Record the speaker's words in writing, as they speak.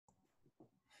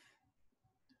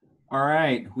All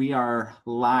right, we are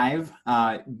live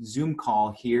Zoom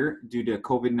call here due to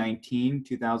COVID-19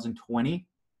 2020.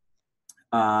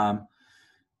 Um,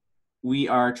 we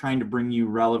are trying to bring you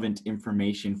relevant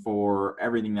information for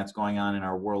everything that's going on in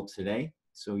our world today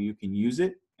so you can use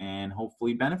it and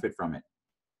hopefully benefit from it.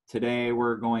 Today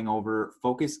we're going over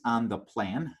focus on the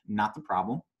plan, not the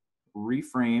problem.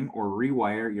 Reframe or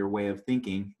rewire your way of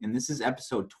thinking. And this is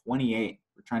episode 28.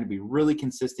 We're trying to be really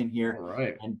consistent here All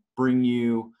right. and bring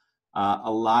you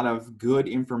a lot of good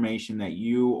information that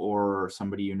you or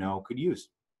somebody you know could use.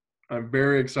 I'm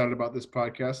very excited about this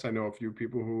podcast. I know a few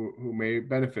people who may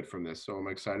benefit from this, so I'm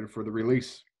excited for the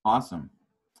release. Awesome.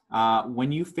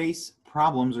 When you face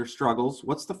problems or struggles,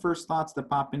 what's the first thoughts that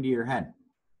pop into your head?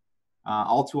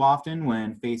 All too often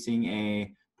when facing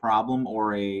a problem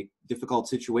or a difficult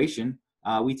situation,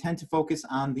 we tend to focus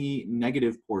on the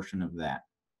negative portion of that.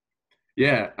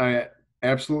 Yeah, I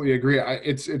absolutely agree.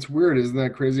 It's weird, isn't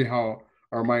that crazy how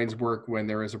our minds work when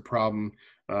there is a problem?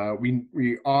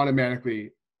 We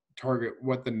automatically target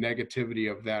what the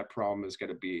negativity of that problem is going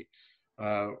to be.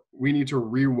 We need to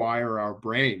rewire our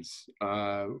brains.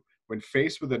 When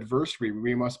faced with adversity,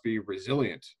 we must be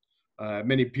resilient.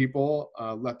 Many people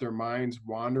let their minds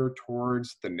wander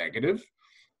towards the negative,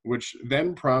 which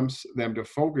then prompts them to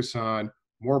focus on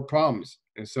more problems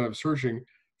instead of searching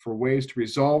for ways to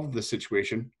resolve the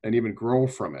situation and even grow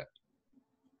from it.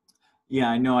 Yeah,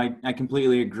 I know. I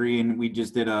completely agree. And we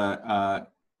just did a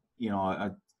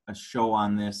show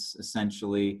on this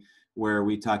essentially where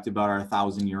we talked about our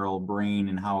 1,000-year-old brain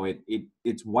and how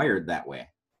it's wired that way.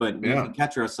 But we can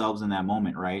catch ourselves in that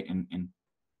moment, right? And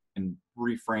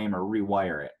reframe or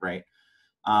rewire it, right?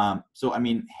 So, I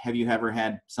mean, have you ever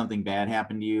had something bad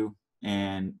happen to you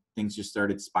and things just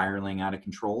started spiraling out of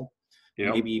control?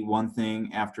 Yep. Maybe one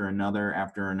thing after another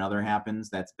happens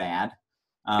that's bad.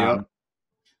 Yep.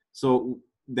 So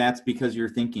that's because you're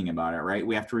thinking about it, right?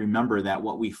 We have to remember that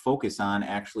what we focus on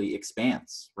actually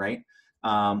expands, right?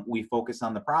 We focus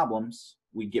on the problems,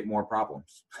 we get more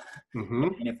problems. Mm-hmm.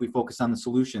 And if we focus on the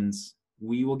solutions,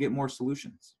 we will get more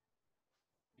solutions.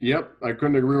 Yep, I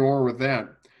couldn't agree more with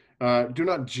that. Do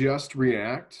not just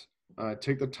react.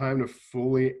 Take the time to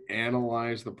fully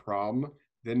analyze the problem,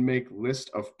 then make list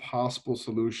of possible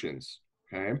solutions.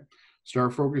 Okay,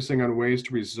 start focusing on ways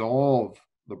to resolve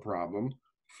the problem.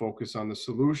 Focus on the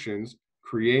solutions.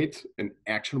 Create an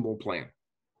actionable plan.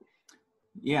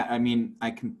 Yeah, I mean, I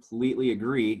completely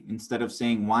agree. Instead of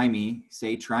saying why me,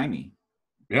 say try me.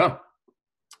 Yeah.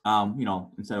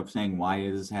 Instead of saying why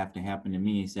does this have to happen to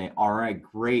me, say, all right,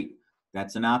 great.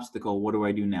 That's an obstacle. What do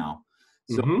I do now?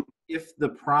 So Mm-hmm. if the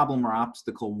problem or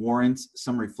obstacle warrants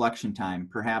some reflection time,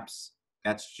 perhaps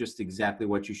that's just exactly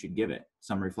what you should give it,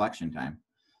 some reflection time.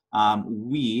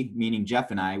 We, meaning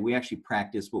Jeff and I, we actually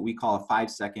practice what we call a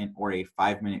 5-second or a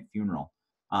 5-minute funeral.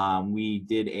 We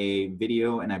did a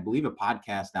video and I believe a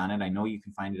podcast on it. I know you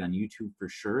can find it on YouTube for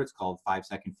sure. It's called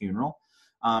 5-Second Funeral.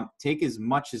 Take as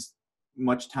much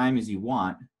time as you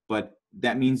want, but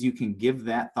that means you can give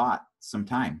that thought some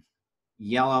time.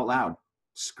 Yell out loud,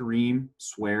 scream,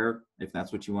 swear if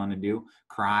that's what you want to do,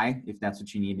 cry if that's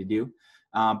what you need to do.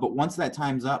 But once that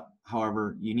time's up,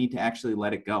 however, you need to actually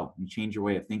let it go and change your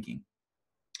way of thinking.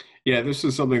 Yeah, this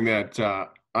is something that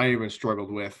I even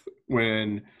struggled with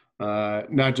when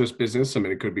not just business. I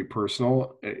mean, it could be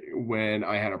personal. When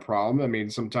I had a problem, I mean,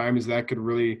 sometimes that could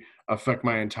really affect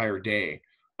my entire day.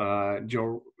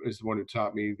 Joe is the one who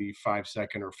taught me the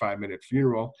 5-second or 5-minute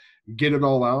funeral. Get it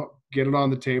all out, get it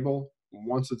on the table.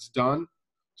 Once it's done,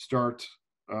 start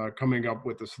coming up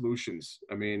with the solutions.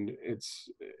 I mean, it's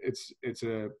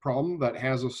a problem that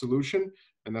has a solution,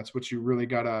 and that's what you really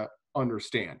gotta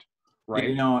understand, right?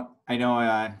 I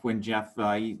know when Jeff,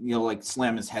 he'll like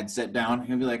slam his headset down.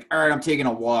 He'll be like, all right, I'm taking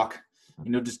a walk.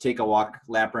 And he'll just take a walk,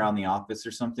 lap around the office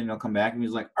or something. He'll come back and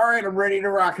he's like, all right, I'm ready to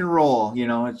rock and roll.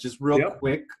 It's just real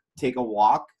quick. Take a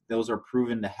walk. Those are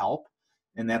proven to help.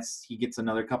 And he gets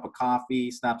another cup of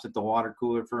coffee, stops at the water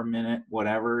cooler for a minute,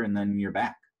 whatever, and then you're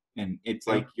back. And it's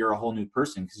like you're a whole new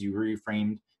person because you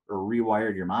reframed or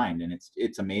rewired your mind. And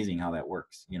it's amazing how that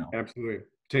works, Absolutely.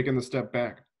 Taking the step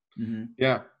back. Mm-hmm.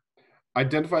 Yeah.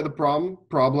 Identify the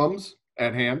problems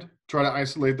at hand. Try to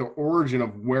isolate the origin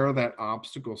of where that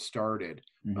obstacle started.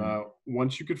 Mm-hmm.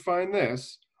 Once you could find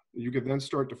this, you could then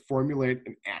start to formulate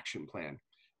an action plan.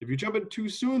 If you jump in too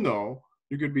soon, though,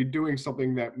 you could be doing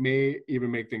something that may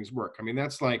even make things work. I mean,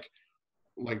 that's like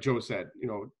Joe said,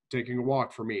 taking a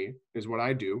walk for me is what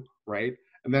I do, right?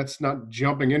 And that's not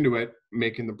jumping into it,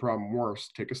 making the problem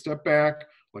worse. Take a step back,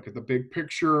 look at the big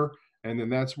picture, and then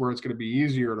that's where it's going to be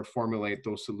easier to formulate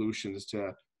those solutions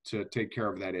to take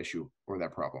care of that issue or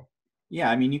that problem. Yeah,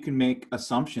 I mean, you can make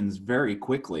assumptions very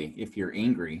quickly if you're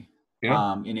angry.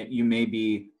 Yeah. You may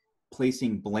be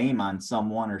placing blame on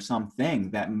someone or something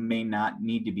that may not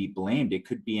need to be blamed. It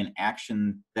could be an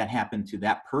action that happened to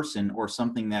that person or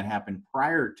something that happened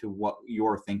prior to what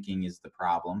you're thinking is the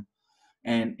problem.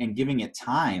 And giving it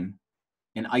time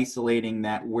and isolating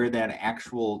that where that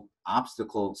actual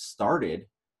obstacle started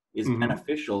is Hmm.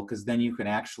 beneficial, because then you can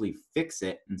actually fix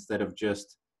it instead of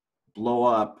just blow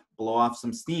off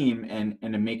some steam and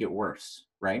to make it worse,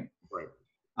 right?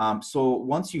 Right. So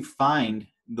once you find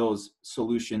those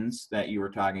solutions that you were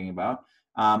talking about,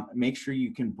 make sure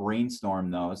you can brainstorm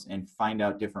those and find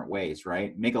out different ways,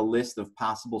 right? Make a list of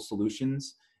possible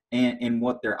solutions and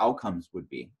what their outcomes would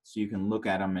be. So you can look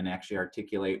at them and actually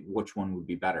articulate which one would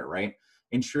be better, right?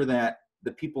 Ensure that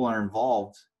the people are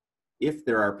involved, if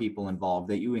there are people involved,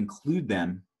 that you include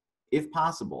them if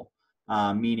possible.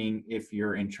 Meaning if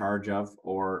you're in charge of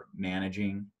or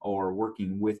managing or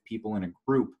working with people in a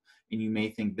group, and you may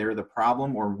think they're the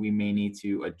problem, or we may need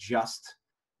to adjust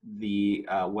the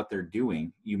what they're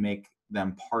doing, you make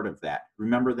them part of that.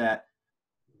 Remember that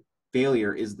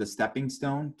failure is the stepping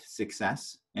stone to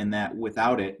success, and that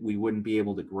without it we wouldn't be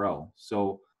able to grow.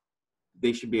 So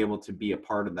they should be able to be a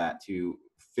part of that, to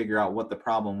figure out what the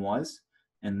problem was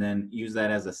and then use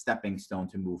that as a stepping stone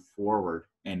to move forward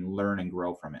and learn and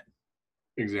grow from it.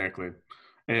 Exactly.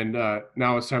 And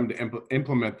now it's time to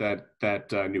implement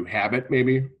that new habit,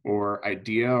 maybe, or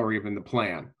idea, or even the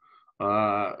plan.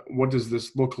 What does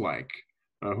this look like?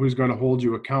 Who's going to hold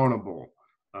you accountable?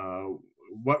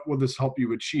 What will this help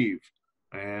you achieve?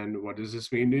 And what does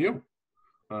this mean to you?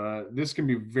 This can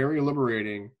be very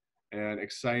liberating and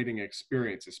exciting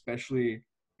experience, especially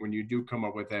when you do come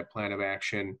up with that plan of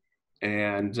action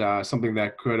and something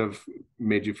that could have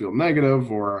made you feel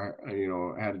negative or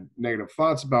had negative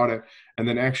thoughts about it, and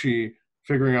then actually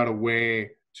figuring out a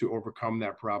way to overcome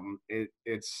that problem.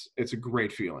 It's a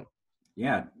great feeling.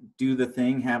 Yeah, do the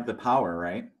thing, have the power,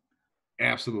 right?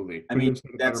 Absolutely. I Couldn't mean, have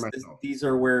said it better myself. these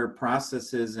are where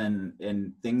processes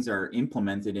and things are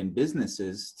implemented in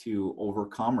businesses to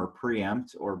overcome or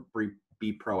preempt or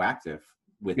be proactive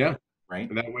with Yeah. it, right?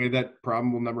 And that way that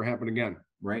problem will never happen again.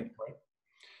 Right.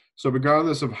 So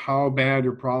regardless of how bad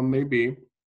your problem may be,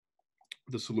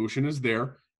 the solution is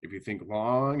there if you think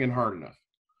long and hard enough.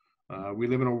 We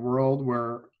live in a world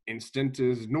where instant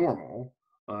is normal.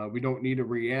 We don't need to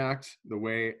react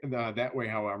that way.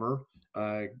 However,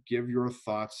 give your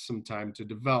thoughts some time to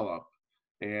develop.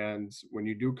 And when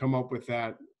you do come up with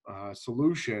that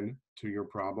solution to your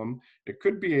problem, it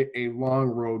could be a long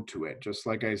road to it. Just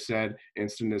like I said,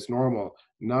 instant is normal.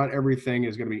 Not everything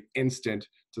is going to be instant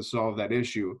to solve that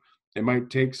issue. It might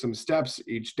take some steps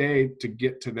each day to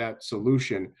get to that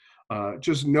solution.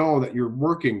 Just know that you're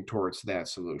working towards that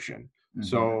solution. Mm-hmm.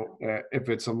 So if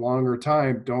it's a longer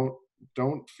time,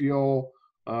 don't feel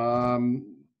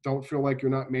don't feel like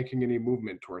you're not making any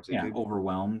movement towards it. Yeah,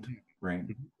 overwhelmed, right?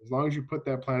 As long as you put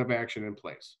that plan of action in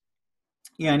place.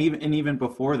 Yeah, and even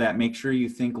before that, make sure you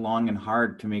think long and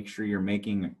hard to make sure you're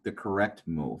making the correct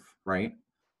move, right?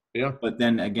 Yeah. But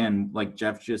then again, like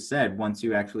Jeff just said, once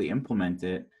you actually implement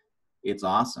it, it's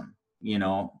awesome,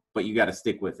 but you got to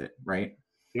stick with it, right?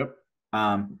 Yep.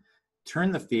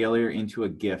 Turn the failure into a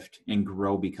gift and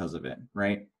grow because of it,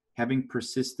 right? Having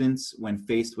persistence when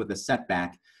faced with a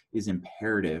setback is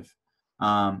imperative.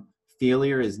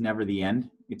 Failure is never the end.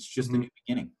 It's just a new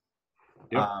beginning.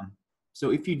 Yep.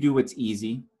 So if you do what's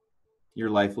easy, your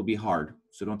life will be hard.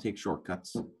 So don't take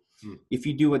shortcuts. If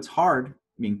you do what's hard,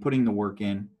 meaning putting the work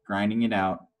in, grinding it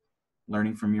out,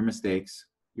 learning from your mistakes,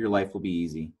 your life will be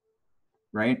easy,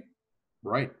 right?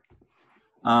 Right.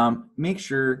 Make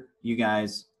sure you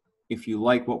guys, if you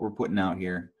like what we're putting out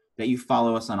here, that you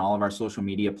follow us on all of our social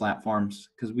media platforms,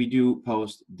 because we do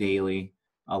post daily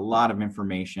a lot of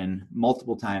information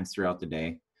multiple times throughout the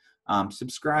day.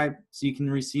 Subscribe so you can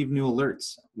receive new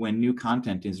alerts when new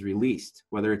content is released,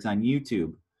 whether it's on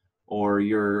YouTube or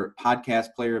your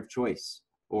podcast player of choice,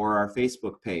 or our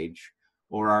Facebook page,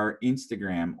 or our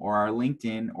Instagram, or our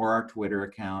LinkedIn, or our Twitter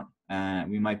account.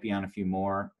 We might be on a few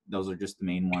more. Those are just the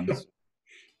main ones.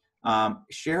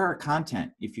 Share our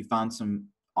content if you found some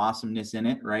awesomeness in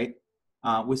it, right?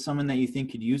 With someone that you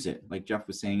think could use it, like Jeff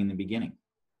was saying in the beginning.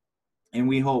 And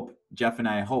we hope, Jeff and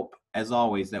I hope, as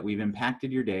always, that we've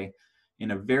impacted your day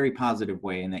in a very positive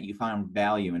way and that you found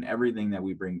value in everything that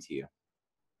we bring to you.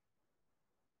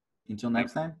 Until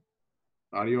next time.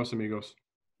 Adios, amigos.